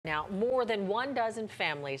Now, more than 12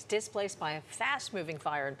 families displaced by a fast-moving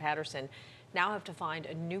fire in Paterson now have to find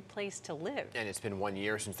a new place to live. And it's been 1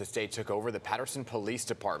 year since the state took over the Paterson Police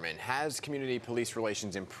Department. Has community police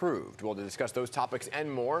relations improved? Well, to discuss those topics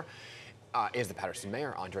and more is the Paterson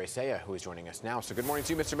Mayor, Andre Sayegh, who is joining us now. So good morning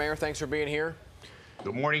to you, Mr. Mayor. Thanks for being here.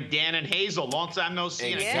 Good morning, Dan and Hazel. Long time no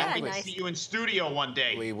see. Exactly. I can't wait to see you in studio one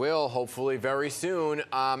day. We will, hopefully, very soon.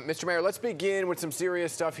 Mr. Mayor, let's begin with some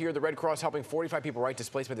serious stuff here. The Red Cross helping 45 people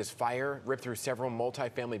displaced by this fire. Ripped through several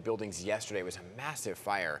multifamily buildings yesterday. It was a massive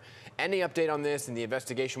fire. Any update on this and the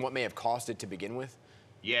investigation? What may have caused it to begin with?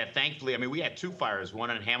 Yeah, thankfully. I mean, we had two fires, one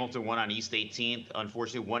in Hamilton, one on East 18th.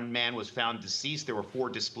 Unfortunately, one man was found deceased. There were 4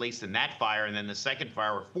 displaced in that fire. And then the second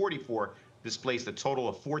fire were 44 displaced, a total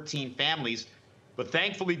of 14 families. But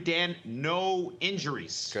thankfully, Dan, no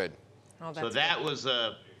injuries. Good. Oh, so that was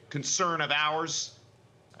a concern of ours.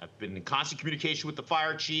 I've been in constant communication with the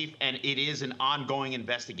fire chief, and it is an ongoing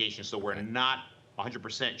investigation. So we're not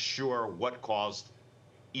 100% sure what caused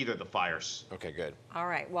either of the fires. Okay, good. All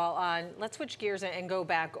right. Well, let's switch gears and go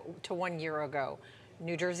back to 1 year ago.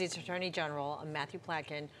 New Jersey's Attorney General, Matthew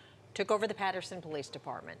Platkin, took over the Paterson Police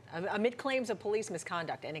Department amid claims of police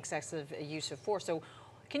misconduct and excessive use of force. So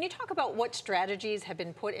can you talk about what strategies have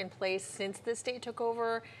been put in place since the state took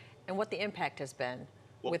over and what the impact has been?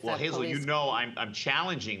 Well, Hazel, you know I'm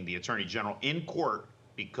challenging the Attorney General in court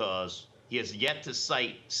because he has yet to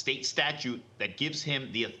cite state statute that gives him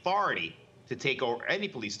the authority to take over any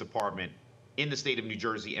police department in the state of New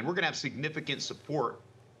Jersey. And we're going to have significant support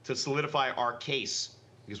to solidify our case.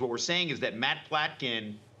 Because what we're saying is that Matt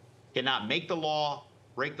Platkin cannot make the law,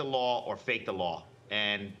 break the law, or fake the law.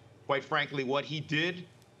 And quite frankly, what he did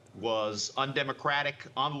was undemocratic,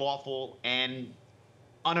 unlawful, and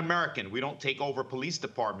un-American. We don't take over police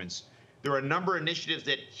departments. There are a number of initiatives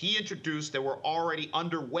that he introduced that were already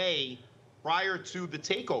underway prior to the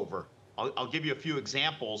takeover. I'll give you a few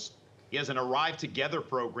examples. He has an Arrive Together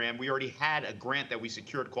program. We already had a grant that we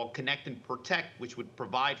secured called Connect and Protect, which would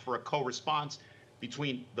provide for a co-response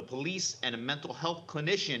between the police and a mental health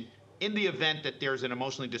clinician in the event that there's an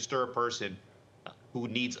emotionally disturbed person who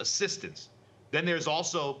needs assistance. Then there's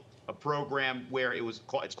also a program where it's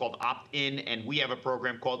called Opt-in, and we have a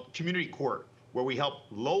program called Community Court, where we help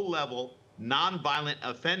low-level, nonviolent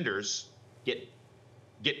offenders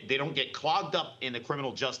they don't get clogged up in the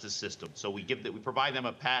criminal justice system. So we provide them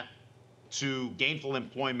a path to gainful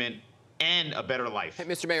employment and a better life. Hey,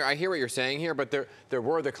 Mr. Mayor, I hear what you're saying here, but there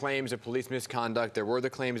were the claims of police misconduct. There were the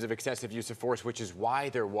claims of excessive use of force, which is why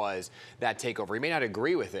there was that takeover. You may not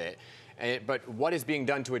agree with it, but what is being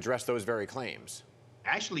done to address those very claims?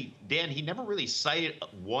 Actually, Dan, he never really cited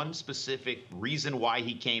one specific reason why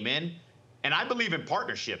he came in. And I believe in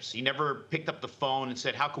partnerships. He never picked up the phone and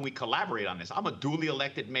said, how can we collaborate on this? I'm a duly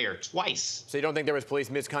elected mayor twice. So you don't think there was police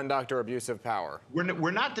misconduct or abuse of power? We're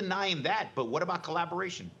not denying that, but what about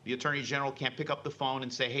collaboration? The Attorney General can't pick up the phone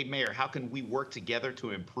and say, hey, Mayor, how can we work together to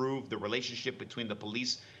improve the relationship between the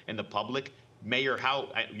police and the public? Mayor,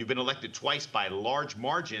 you've been elected twice by large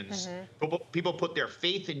margins. People put their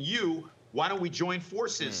faith in you. Why don't we join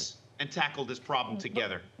forces and tackle this problem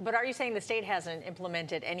together? But are you saying the state hasn't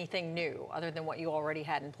implemented anything new other than what you already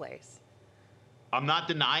had in place? I'm not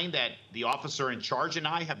denying that the officer in charge and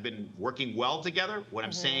I have been working well together. What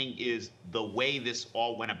I'm saying is the way this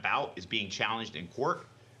all went about is being challenged in court.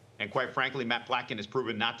 And quite frankly, Matt Platkin has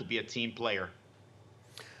proven not to be a team player.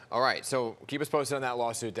 All right, so keep us posted on that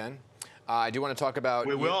lawsuit then. I do want to talk about...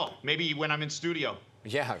 We will. Maybe when I'm in studio.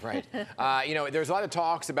 Yeah, right. You know, there's a lot of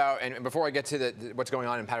talks about, and before I get to what's going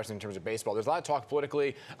on in Paterson in terms of baseball, there's a lot of talk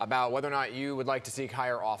politically about whether or not you would like to seek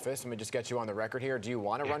higher office. Let me just get you on the record here. Do you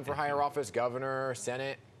want to run for higher office, governor,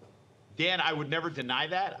 Senate? Dan, I would never deny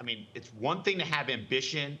that. I mean, it's one thing to have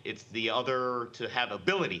ambition. It's the other to have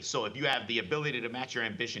ability. So if you have the ability to match your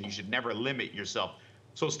ambition, you should never limit yourself.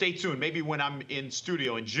 So stay tuned. Maybe when I'm in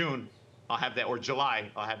studio in June, I'll have that, or July,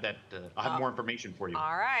 I'll have that. I'll have more information for you.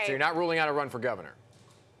 All right. So you're not ruling out a run for governor?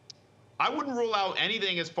 I wouldn't rule out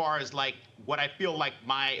anything as far as like what I feel like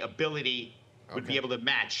my ability would be able to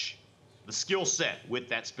match the skill set with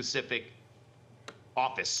that specific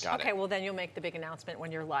office. Okay, well then you'll make the big announcement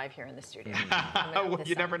when you're live here in the studio. Well,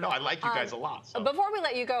 you never know. I like you guys a lot. So. Before we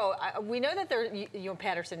let you go, we know that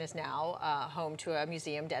Paterson is now home to a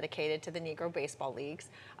museum dedicated to the Negro Baseball Leagues.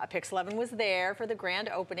 Pix 11 was there for the grand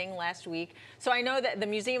opening last week. So I know that the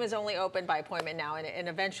museum is only open by appointment now, and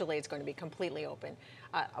eventually it's going to be completely open.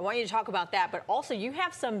 I want you to talk about that, but also you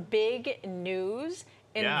have some big news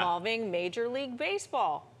involving Major League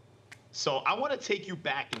Baseball. So I want to take you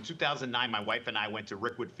back. In 2009, my wife and I went to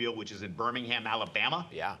Rickwood Field, which is in Birmingham, Alabama.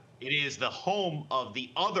 Yeah. It is the home of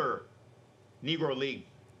the other Negro League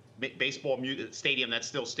baseball stadium that's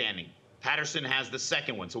still standing. Paterson has the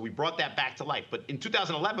second one, so we brought that back to life. But in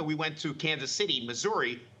 2011, we went to Kansas City,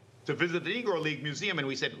 Missouri, to visit the Negro League Museum, and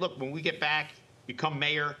we said, look, when we get back, become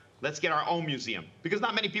mayor, let's get our own museum. Because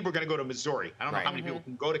not many people are going to go to Missouri. I don't know how many people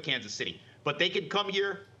can go to Kansas City. But they can come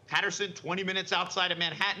here, Paterson, 20 minutes outside of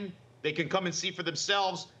Manhattan. They can come and see for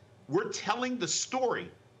themselves. We're telling the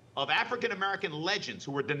story of African-American legends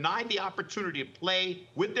who were denied the opportunity to play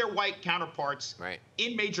with their white counterparts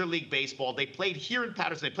in Major League Baseball. They played here in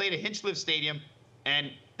Paterson. They played at Hinchliffe Stadium,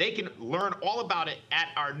 and they can learn all about it at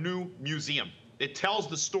our new museum. It tells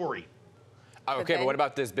the story. Okay, but what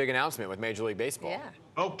about this big announcement with Major League Baseball? Yeah.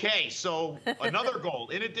 Okay, so another goal,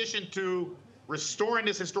 in addition to restoring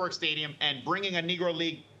this historic stadium and bringing a Negro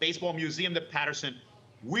League Baseball museum to Paterson,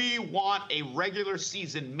 we want a regular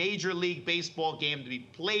season Major League Baseball game to be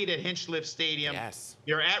played at Hinchliffe Stadium. Yes.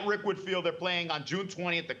 They're at Rickwood Field. They're playing on June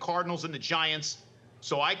 20th, the Cardinals and the Giants.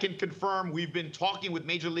 So I can confirm we've been talking with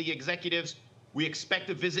Major League executives. We expect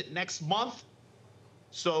to visit next month.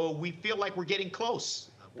 So we feel like we're getting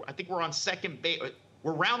close. I think we're on second base.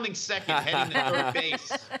 We're rounding second, heading to third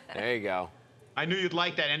base. There you go. I knew you'd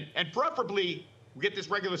like that. And preferably, we get this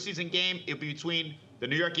regular season game. It'll be between the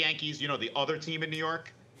New York Yankees, you know, the other team in New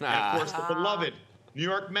York, and of course the beloved New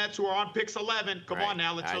York Mets, who are on Pix 11. Come on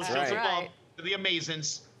now, let's show some love to the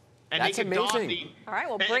Amazins. And that's they can amazing. All right,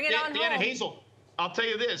 well, bring it on Dan home. Hazel, I'll tell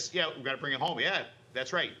you this. Yeah, we got to bring it home. Yeah,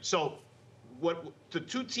 that's right. So the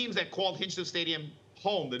two teams that called Hinchliffe Stadium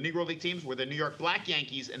home, the Negro League teams, were the New York Black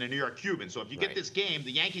Yankees and the New York Cubans. So if you get this game,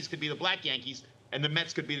 the Yankees could be the Black Yankees, and the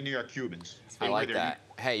Mets could be the New York Cubans. I like that.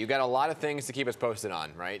 Hey, you got a lot of things to keep us posted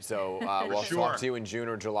on, right? So we'll talk to you in June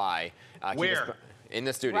or July. Where? In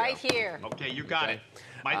the studio. Right here. Okay, you got it.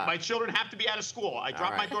 My children have to be out of school. I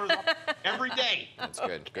drop my daughters off every day. That's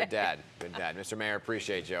good. Good dad. Good dad. Mr. Mayor,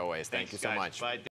 appreciate you always. Thank you so much. Bye.